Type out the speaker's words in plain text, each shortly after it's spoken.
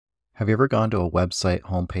Have you ever gone to a website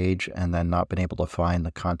homepage and then not been able to find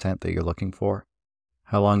the content that you're looking for?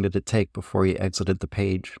 How long did it take before you exited the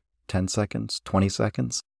page? 10 seconds? 20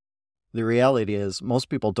 seconds? The reality is, most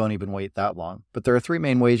people don't even wait that long. But there are three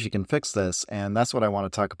main ways you can fix this, and that's what I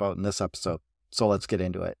want to talk about in this episode. So let's get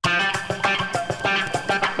into it.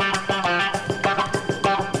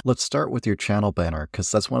 Let's start with your channel banner, because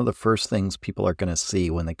that's one of the first things people are going to see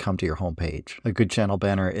when they come to your homepage. A good channel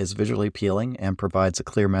banner is visually appealing and provides a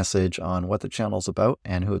clear message on what the channel is about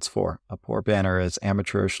and who it's for. A poor banner is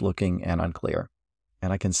amateurish looking and unclear.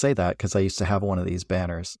 And I can say that because I used to have one of these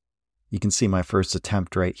banners. You can see my first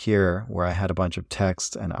attempt right here where I had a bunch of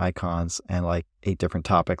text and icons and like 8 different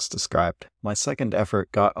topics described. My second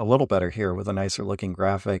effort got a little better here with a nicer looking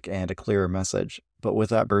graphic and a clearer message. But with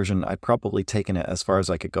that version, I'd probably taken it as far as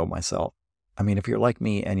I could go myself. I mean, if you're like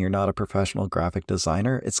me and you're not a professional graphic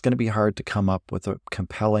designer, it's going to be hard to come up with a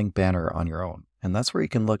compelling banner on your own. And that's where you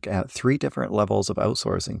can look at 3 different levels of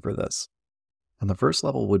outsourcing for this. And the first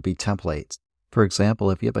level would be templates. For example,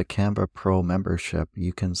 if you have a Canva Pro membership,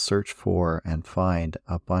 you can search for and find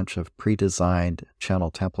a bunch of pre-designed channel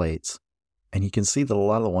templates. And you can see that a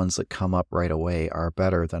lot of the ones that come up right away are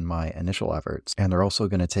better than my initial efforts. And they're also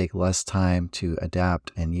going to take less time to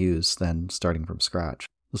adapt and use than starting from scratch.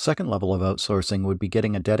 The second level of outsourcing would be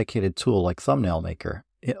getting a dedicated tool like Thumbnail Maker.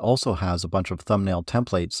 It also has a bunch of thumbnail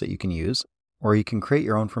templates that you can use, or you can create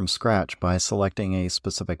your own from scratch by selecting a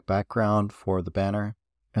specific background for the banner,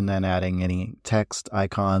 and then adding any text,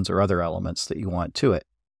 icons, or other elements that you want to it.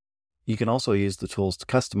 You can also use the tools to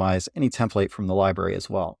customize any template from the library as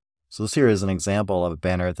well. So this here is an example of a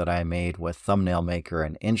banner that I made with Thumbnail Maker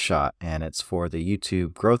and InShot, and it's for the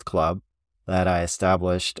YouTube Growth Club that I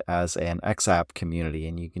established as an XApp community,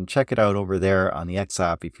 and you can check it out over there on the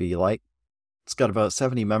XApp if you like. It's got about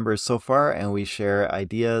 70 members so far, and we share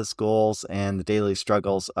ideas, goals, and the daily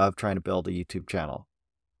struggles of trying to build a YouTube channel.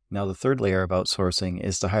 Now, the third layer of outsourcing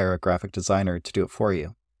is to hire a graphic designer to do it for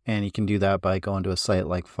you. And you can do that by going to a site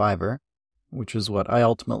like Fiverr, which is what I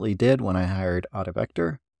ultimately did when I hired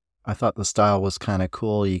AutoVector. I thought the style was kind of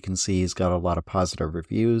cool. You can see he's got a lot of positive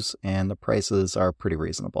reviews, and the prices are pretty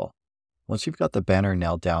reasonable. Once you've got the banner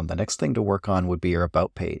nailed down, the next thing to work on would be your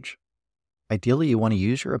About page. Ideally, you want to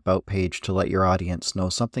use your About page to let your audience know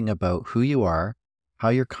something about who you are, how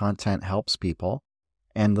your content helps people,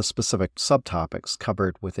 and the specific subtopics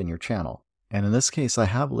covered within your channel. And in this case, I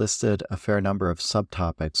have listed a fair number of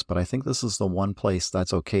subtopics, but I think this is the one place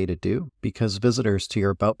that's okay to do because visitors to your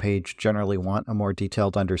About page generally want a more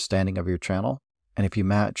detailed understanding of your channel. And if you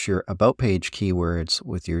match your About page keywords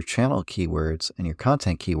with your channel keywords and your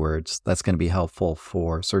content keywords, that's going to be helpful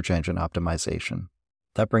for search engine optimization.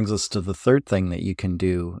 That brings us to the third thing that you can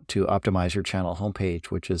do to optimize your channel homepage,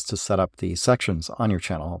 which is to set up the sections on your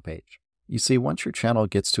channel homepage. You see, once your channel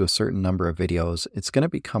gets to a certain number of videos, it's going to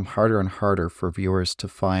become harder and harder for viewers to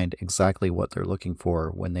find exactly what they're looking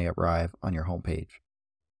for when they arrive on your homepage.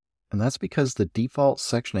 And that's because the default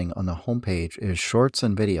sectioning on the homepage is shorts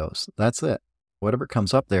and videos. That's it. Whatever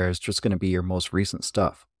comes up there is just going to be your most recent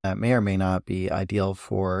stuff. That may or may not be ideal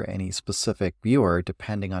for any specific viewer,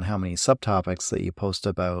 depending on how many subtopics that you post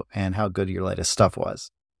about and how good your latest stuff was.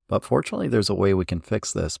 But fortunately, there's a way we can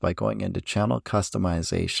fix this by going into channel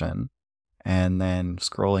customization and then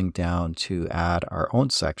scrolling down to add our own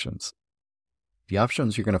sections. The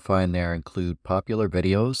options you're going to find there include popular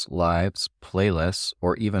videos, lives, playlists,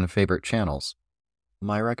 or even favorite channels.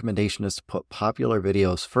 My recommendation is to put popular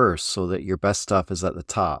videos first so that your best stuff is at the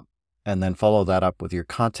top, and then follow that up with your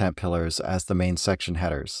content pillars as the main section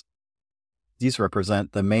headers. These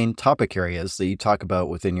represent the main topic areas that you talk about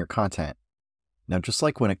within your content. Now, just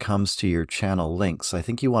like when it comes to your channel links, I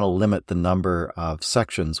think you want to limit the number of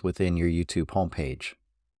sections within your YouTube homepage.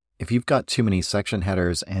 If you've got too many section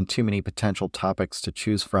headers and too many potential topics to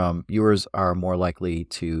choose from, viewers are more likely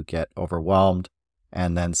to get overwhelmed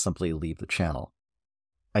and then simply leave the channel.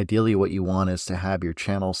 Ideally, what you want is to have your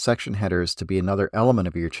channel section headers to be another element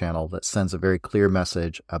of your channel that sends a very clear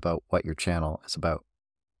message about what your channel is about.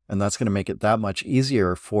 And that's going to make it that much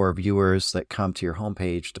easier for viewers that come to your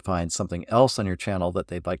homepage to find something else on your channel that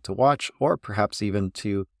they'd like to watch, or perhaps even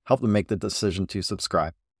to help them make the decision to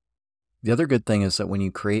subscribe. The other good thing is that when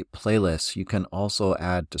you create playlists, you can also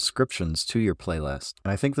add descriptions to your playlist.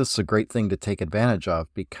 And I think this is a great thing to take advantage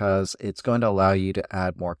of because it's going to allow you to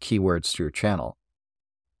add more keywords to your channel.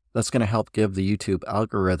 That's going to help give the YouTube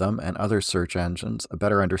algorithm and other search engines a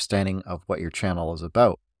better understanding of what your channel is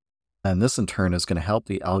about. And this in turn is going to help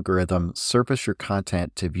the algorithm surface your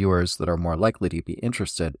content to viewers that are more likely to be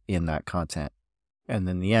interested in that content. And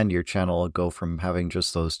in the end, your channel will go from having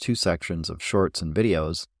just those 2 sections of shorts and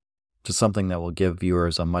videos to something that will give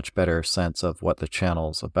viewers a much better sense of what the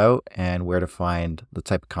channel's about and where to find the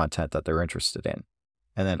type of content that they're interested in.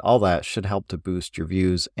 And then all that should help to boost your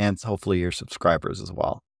views and hopefully your subscribers as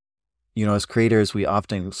well. As creators, we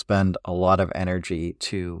often spend a lot of energy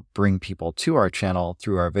to bring people to our channel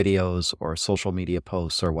through our videos or social media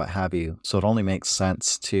posts or what have you. So it only makes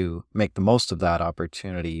sense to make the most of that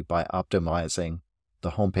opportunity by optimizing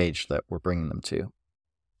the homepage that we're bringing them to.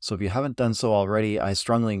 So if you haven't done so already, I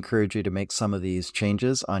strongly encourage you to make some of these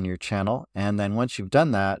changes on your channel. And then once you've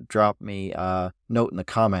done that, drop me a note in the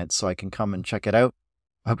comments so I can come and check it out.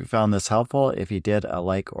 I hope you found this helpful. If you did, a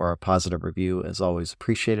like or a positive review is always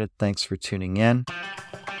appreciated. Thanks for tuning in.